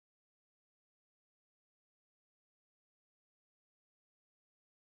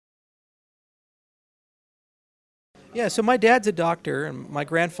Yeah, so my dad's a doctor, and my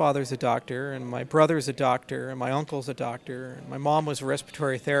grandfather's a doctor, and my brother's a doctor, and my uncle's a doctor, and my mom was a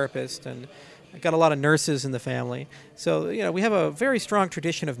respiratory therapist, and I got a lot of nurses in the family. So we have a very strong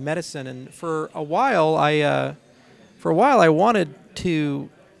tradition of medicine, and for a while I wanted to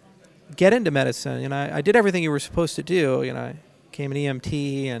get into medicine, and I did everything you were supposed to do. I became an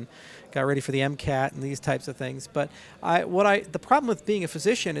EMT and got ready for the MCAT and these types of things. But the problem with being a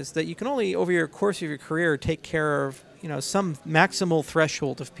physician is that you can only, over your course of your career, take care of some maximal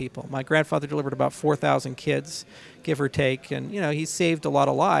threshold of people. My grandfather delivered about 4,000 kids, give or take, and he saved a lot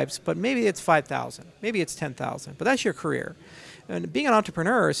of lives. But maybe it's 5,000, maybe it's 10,000. But that's your career. And being an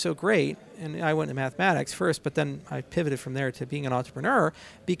entrepreneur is so great. And I went into mathematics first, but then I pivoted from there to being an entrepreneur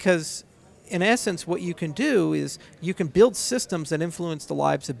because, in essence, what you can do is you can build systems that influence the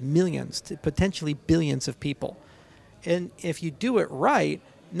lives of millions to potentially billions of people. And if you do it right,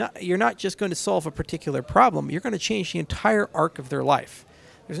 you're not just going to solve a particular problem, you're going to change the entire arc of their life.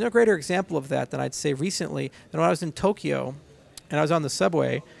 There's no greater example of that than I'd say recently than when I was in Tokyo and I was on the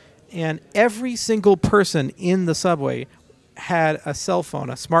subway, and every single person in the subway had a cell phone,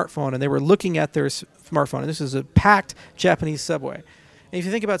 a smartphone, and they were looking at their smartphone. And this is a packed Japanese subway. And if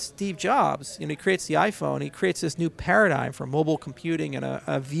you think about Steve Jobs, he creates the iPhone, he creates this new paradigm for mobile computing and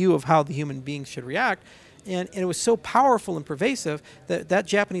a view of how the human being should react. And it was so powerful and pervasive that that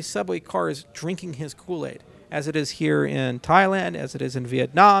Japanese subway car is drinking his Kool-Aid, as it is here in Thailand, as it is in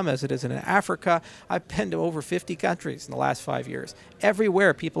Vietnam, as it is in Africa. I've been to over 50 countries in the last 5 years.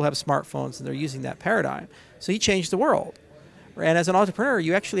 Everywhere people have smartphones and they're using that paradigm. So he changed the world. And as an entrepreneur,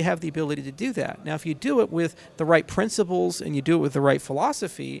 you actually have the ability to do that. Now, if you do it with the right principles and you do it with the right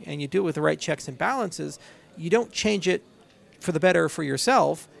philosophy and you do it with the right checks and balances, you don't change it for the better for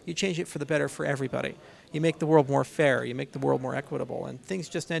yourself. You change it for the better for everybody. You make the world more fair. You make the world more equitable. And things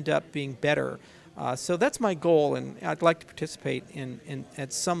just end up being better. So that's my goal, and I'd like to participate in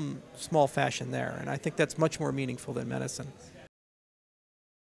at some small fashion there. And I think that's much more meaningful than medicine.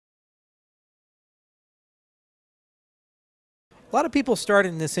 A lot of people started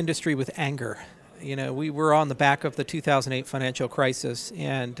in this industry with anger. We were on the back of the 2008 financial crisis,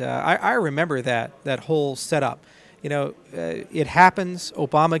 and I remember that whole setup. It happens,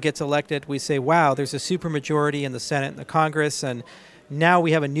 Obama gets elected, we say, wow, there's a supermajority in the Senate and the Congress, and now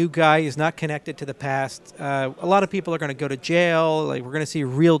we have a new guy who's not connected to the past. A lot of people are going to go to jail. We're going to see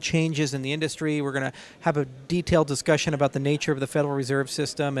real changes in the industry. We're going to have a detailed discussion about the nature of the Federal Reserve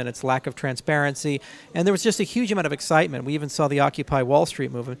System and its lack of transparency. And there was just a huge amount of excitement. We even saw the Occupy Wall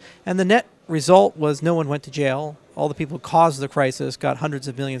Street movement. And the net result was no one went to jail. All the people who caused the crisis got hundreds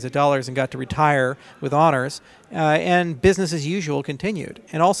of millions of dollars and got to retire with honors. And business as usual continued.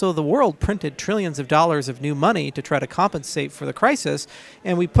 And also the world printed trillions of dollars of new money to try to compensate for the crisis.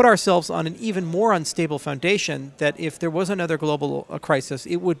 And we put ourselves on an even more unstable foundation that if there was another global crisis,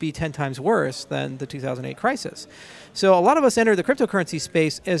 it would be 10 times worse than the 2008 crisis. So a lot of us entered the cryptocurrency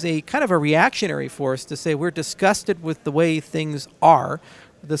space as a kind of a reactionary force to say we're disgusted with the way things are.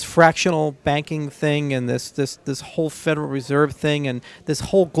 This fractional banking thing and this whole Federal Reserve thing and this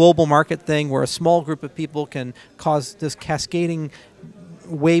whole global market thing where a small group of people can cause this cascading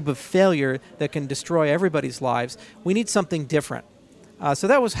wave of failure that can destroy everybody's lives. We need something different. So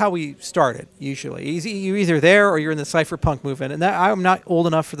that was how we started, usually. You're either there or you're in the cypherpunk movement. And I'm not old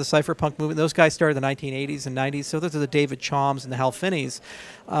enough for the cypherpunk movement. Those guys started in the 1980s and 90s, so those are the David Chaums and the Hal Finneys.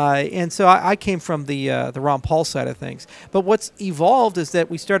 And so I came from the Ron Paul side of things. But what's evolved is that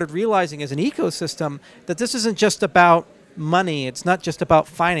we started realizing as an ecosystem that this isn't just about money. It's not just about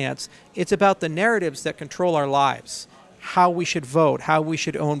finance. It's about the narratives that control our lives. How we should vote, how we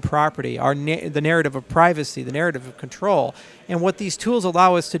should own property, the narrative of privacy, the narrative of control. And what these tools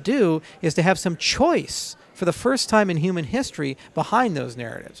allow us to do is to have some choice for the first time in human history behind those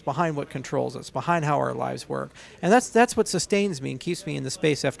narratives, behind what controls us, behind how our lives work. And that's what sustains me and keeps me in the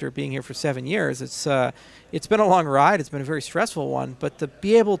space after being here for 7 years. It's been a long ride. It's been a very stressful one. But to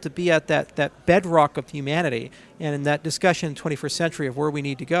be able to be at that bedrock of humanity and in that discussion in the 21st century of where we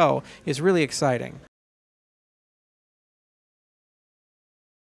need to go is really exciting.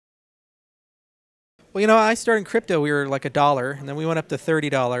 Well, I started in crypto, we were like $1, and then we went up to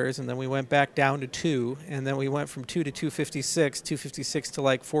 $30, and then we went back down to 2, and then we went from 2 to 256 to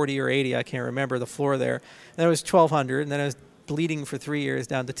like 40 or 80, I can't remember the floor there. And then it was 1,200, and then it was bleeding for 3 years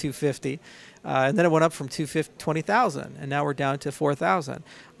down to 250. And then it went up from 20,000, and now we're down to 4,000.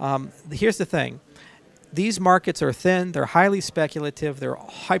 Here's the thing. These markets are thin, they're highly speculative, they're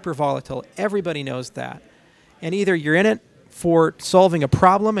hyper volatile. Everybody knows that. And either you're in it for solving a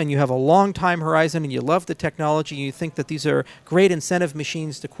problem and you have a long time horizon and you love the technology and you think that these are great incentive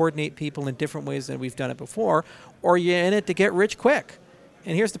machines to coordinate people in different ways than we've done it before, or you're in it to get rich quick.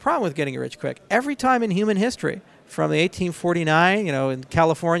 And here's the problem with getting rich quick. Every time in human history, from the 1849, in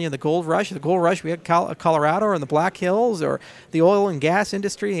California, the gold rush, we had Colorado or in the Black Hills, or the oil and gas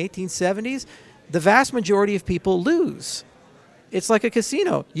industry in the 1870s, the vast majority of people lose. It's like a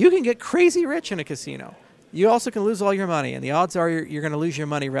casino. You can get crazy rich in a casino. You also can lose all your money, and the odds are you're going to lose your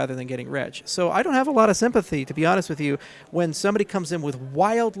money rather than getting rich. So I don't have a lot of sympathy, to be honest with you, when somebody comes in with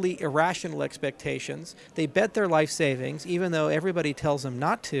wildly irrational expectations. They bet their life savings, even though everybody tells them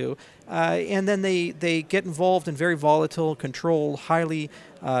not to, and then they get involved in very volatile, controlled, highly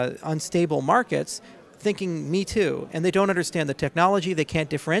unstable markets, thinking me too, and they don't understand the technology. They can't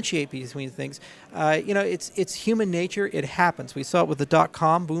differentiate between things. It's human nature. It happens. We saw it with the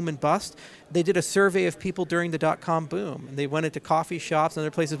dot-com boom and bust. They did a survey of people during the dot-com boom, and they went into coffee shops and other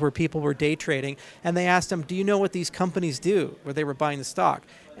places where people were day trading, and they asked them, do you know what these companies do, where they were buying the stock?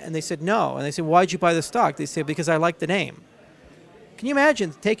 And they said no. And they said, why'd you buy the stock? They said, because I like the name. Can you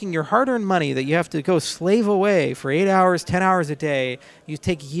imagine taking your hard-earned money that you have to go slave away for 8 hours, 10 hours a day, you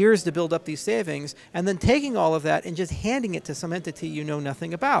take years to build up these savings, and then taking all of that and just handing it to some entity you know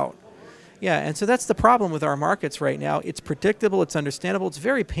nothing about? Yeah, and so that's the problem with our markets right now. It's predictable, it's understandable, it's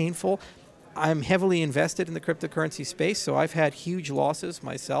very painful. I'm heavily invested in the cryptocurrency space, so I've had huge losses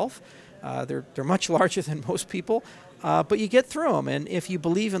myself. They're much larger than most people. But you get through them, and if you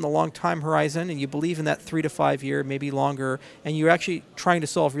believe in the long time horizon and you believe in that 3 to 5 year, maybe longer, and you're actually trying to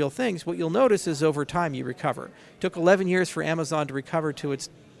solve real things, what you'll notice is over time you recover. It took 11 years for Amazon to recover to its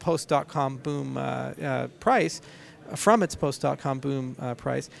post-dot-com boom price, from its post-dot-com boom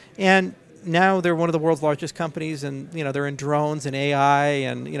price, and now they're one of the world's largest companies, and they're in drones and AI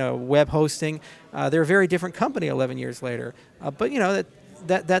and web hosting. They're a very different company 11 years later, but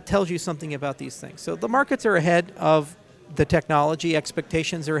that tells you something about these things. So the markets are ahead of the technology,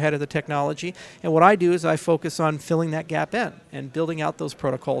 expectations are ahead of the technology, and what I do is I focus on filling that gap in and building out those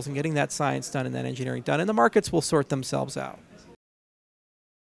protocols and getting that science done and that engineering done, and the markets will sort themselves out.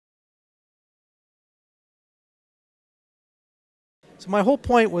 So my whole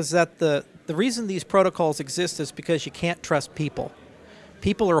point was that the reason these protocols exist is because you can't trust people.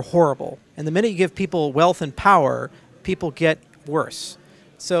 People are horrible, and the minute you give people wealth and power, people get worse.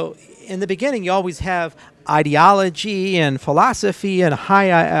 So in the beginning, you always have ideology and philosophy and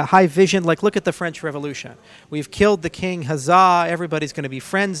high vision. Like, look at the French Revolution. We've killed the king, huzzah, everybody's going to be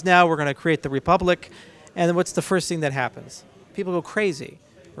friends now, we're going to create the republic. And then what's the first thing that happens? People go crazy,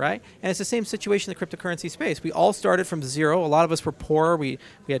 right? And it's the same situation in the cryptocurrency space. We all started from zero. A lot of us were poor. We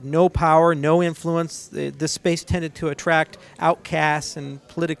had no power, no influence. This space tended to attract outcasts and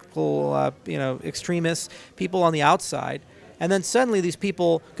political extremists, people on the outside. And then suddenly these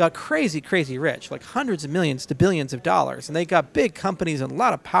people got crazy, crazy rich, like hundreds of millions to billions of dollars. And they got big companies and a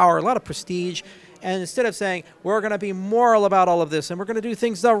lot of power, a lot of prestige. And instead of saying, we're going to be moral about all of this and we're going to do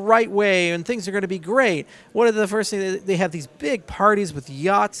things the right way and things are going to be great, what are the first things? They have these big parties with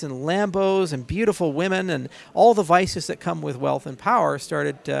yachts and Lambos and beautiful women, and all the vices that come with wealth and power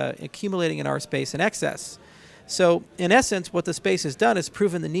started accumulating in our space in excess. So in essence, what the space has done is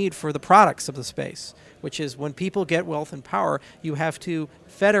proven the need for the products of the space, which is when people get wealth and power, you have to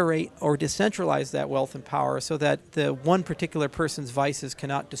federate or decentralize that wealth and power so that the one particular person's vices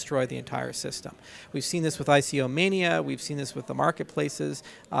cannot destroy the entire system. We've seen this with ICO mania. We've seen this with the marketplaces.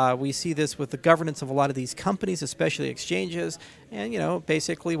 We see this with the governance of a lot of these companies, especially exchanges. And,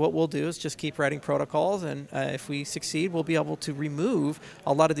 basically what we'll do is just keep writing protocols, and if we succeed, we'll be able to remove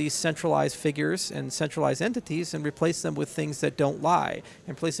a lot of these centralized figures and centralized entities and replace them with things that don't lie,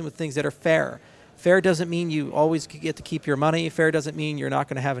 and replace them with things that are fair. Fair doesn't mean you always get to keep your money. Fair doesn't mean you're not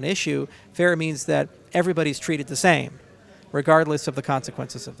going to have an issue. Fair means that everybody's treated the same, regardless of the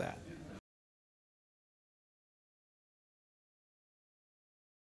consequences of that.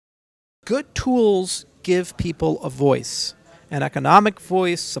 Good tools give people a voice, an economic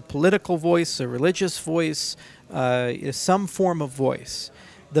voice, a political voice, a religious voice, some form of voice.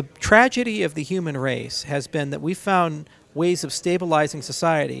 The tragedy of the human race has been that we found ways of stabilizing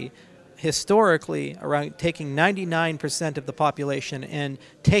society historically around taking 99% of the population and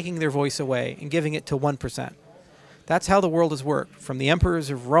taking their voice away and giving it to 1%. That's how the world has worked, from the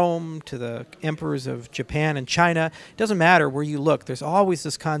emperors of Rome to the emperors of Japan and China. It doesn't matter where you look. There's always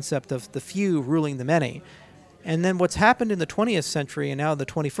this concept of the few ruling the many. And then what's happened in the 20th century and now the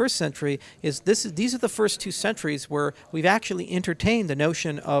 21st century is these are the first 2 centuries where we've actually entertained the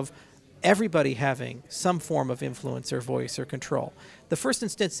notion of everybody having some form of influence or voice or control. The first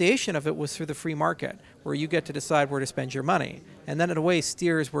instantiation of it was through the free market, where you get to decide where to spend your money. And then in a way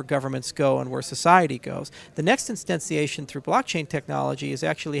steers where governments go and where society goes. The next instantiation through blockchain technology is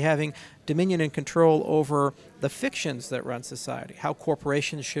actually having dominion and control over the fictions that run society, how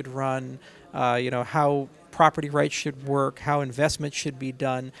corporations should run, how property rights should work, how investment should be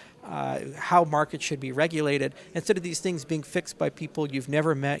done, how markets should be regulated, instead of these things being fixed by people you've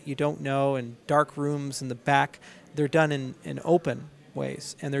never met, you don't know, in dark rooms in the back. They're done in open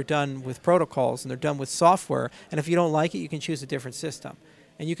ways, and they're done with protocols, and they're done with software, and if you don't like it, you can choose a different system.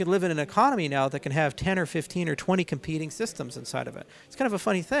 And you can live in an economy now that can have 10 or 15 or 20 competing systems inside of it. It's kind of a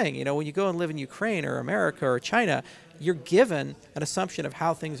funny thing. When you go and live in Ukraine or America or China, you're given an assumption of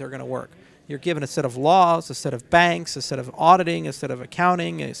how things are going to work. You're given a set of laws, a set of banks, a set of auditing, a set of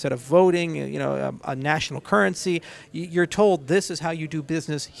accounting, a set of voting, a national currency. You're told this is how you do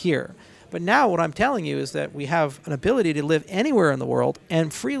business here. But now what I'm telling you is that we have an ability to live anywhere in the world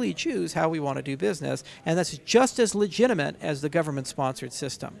and freely choose how we want to do business, and that's just as legitimate as the government-sponsored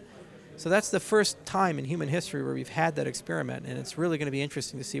system. So that's the first time in human history where we've had that experiment, and it's really going to be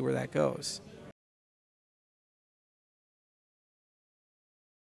interesting to see where that goes.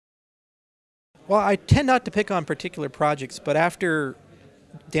 Well, I tend not to pick on particular projects, but after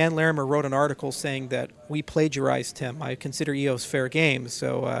Dan Larimer wrote an article saying that we plagiarized him, I consider EOS fair game,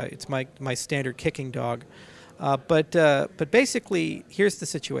 so it's my standard kicking dog. But basically, here's the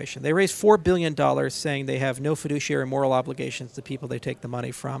situation. They raised $4 billion saying they have no fiduciary moral obligations to people they take the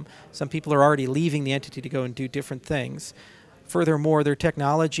money from. Some people are already leaving the entity to go and do different things. Furthermore, their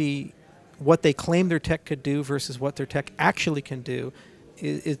technology, what they claim their tech could do versus what their tech actually can do,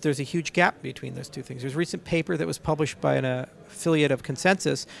 there's a huge gap between those two things. There's a recent paper that was published by an affiliate of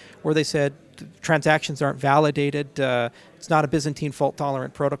Consensus where they said transactions aren't validated. It's not a Byzantine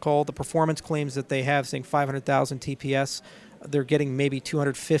fault-tolerant protocol. The performance claims that they have, saying 500,000 TPS, they're getting maybe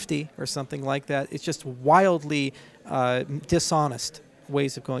 250 or something like that. It's just wildly dishonest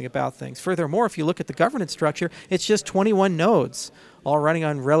ways of going about things. Furthermore, if you look at the governance structure, it's just 21 nodes, all running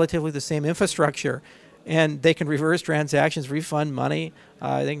on relatively the same infrastructure. And they can reverse transactions, refund money.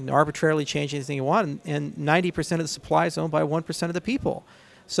 They can arbitrarily change anything you want. And 90% of the supply is owned by 1% of the people.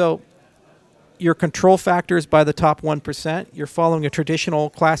 So your control factor is by the top 1%. You're following a traditional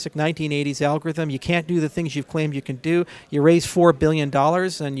classic 1980s algorithm. You can't do the things you've claimed you can do. You raise $4 billion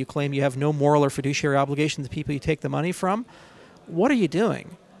and you claim you have no moral or fiduciary obligation to the people you take the money from. What are you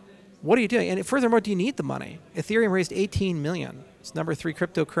doing? What are you doing? And furthermore, do you need the money? Ethereum raised $18 million. It's number 3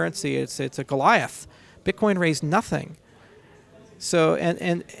 cryptocurrency. It's a Goliath. Bitcoin raised nothing. So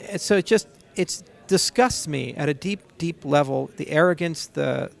so it disgusts me at a deep level, the arrogance,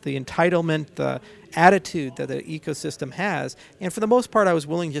 the entitlement, the attitude that the ecosystem has. And for the most part, I was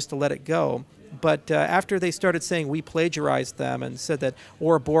willing just to let it go. But after they started saying we plagiarized them and said that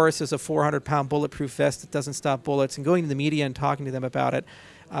Ouroboros is a 400-pound bulletproof vest that doesn't stop bullets, and going to the media and talking to them about it,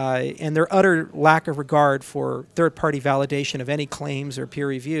 and their utter lack of regard for third-party validation of any claims or peer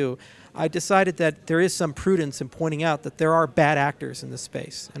review, I decided that there is some prudence in pointing out that there are bad actors in this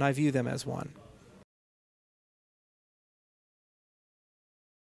space, and I view them as one.